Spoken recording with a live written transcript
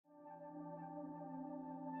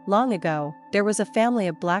Long ago, there was a family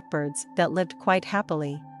of blackbirds that lived quite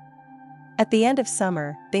happily. At the end of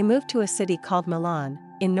summer, they moved to a city called Milan,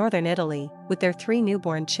 in northern Italy, with their 3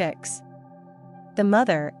 newborn chicks. The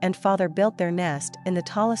mother and father built their nest in the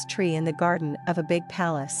tallest tree in the garden of a big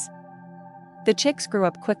palace. The chicks grew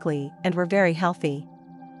up quickly and were very healthy.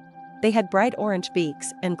 They had bright orange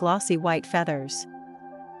beaks and glossy white feathers.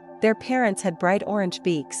 Their parents had bright orange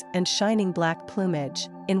beaks and shining black plumage.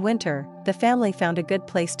 In winter, the family found a good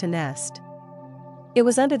place to nest. It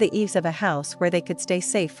was under the eaves of a house where they could stay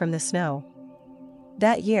safe from the snow.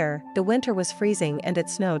 That year, the winter was freezing and it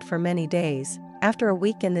snowed for many days. After a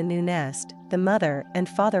week in the new nest, the mother and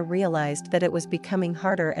father realized that it was becoming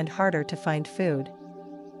harder and harder to find food.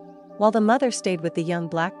 While the mother stayed with the young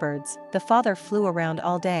blackbirds, the father flew around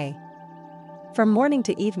all day. From morning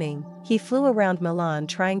to evening, he flew around Milan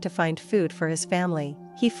trying to find food for his family.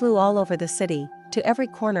 He flew all over the city, to every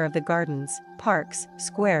corner of the gardens, parks,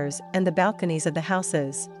 squares, and the balconies of the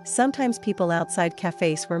houses. Sometimes people outside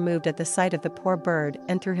cafes were moved at the sight of the poor bird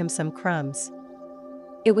and threw him some crumbs.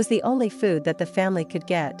 It was the only food that the family could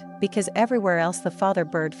get, because everywhere else the father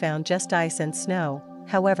bird found just ice and snow.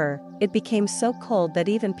 However, it became so cold that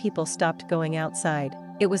even people stopped going outside.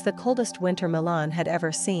 It was the coldest winter Milan had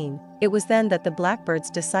ever seen. It was then that the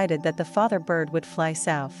blackbirds decided that the father bird would fly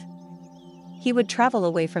south. He would travel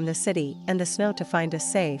away from the city and the snow to find a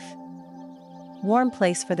safe, warm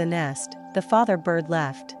place for the nest. The father bird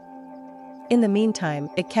left. In the meantime,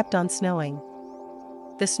 it kept on snowing.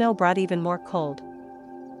 The snow brought even more cold.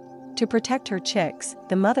 To protect her chicks,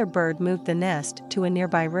 the mother bird moved the nest to a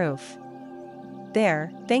nearby roof.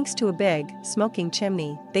 There, thanks to a big, smoking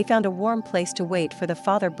chimney, they found a warm place to wait for the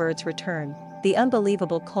father bird's return. The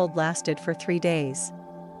unbelievable cold lasted for 3 days.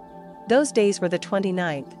 Those days were the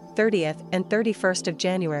 29th, 30th, and 31st of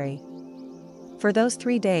January. For those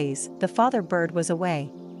 3 days, the father bird was away.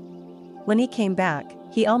 When he came back,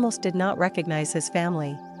 he almost did not recognize his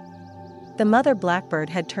family. The mother blackbird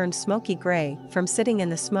had turned smoky gray from sitting in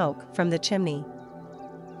the smoke from the chimney.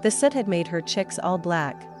 The soot had made her chicks all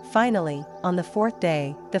black. Finally, on the 4th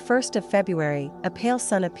day, the 1st of February, a pale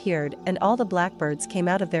sun appeared and all the blackbirds came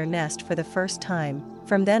out of their nest for the first time.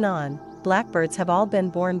 From then on, blackbirds have all been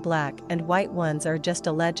born black and white ones are just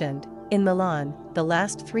a legend. In Milan, the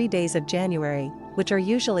last 3 days of January, which are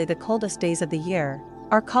usually the coldest days of the year,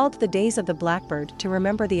 are called the Days of the Blackbird to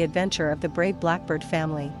remember the adventure of the brave blackbird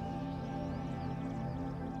family.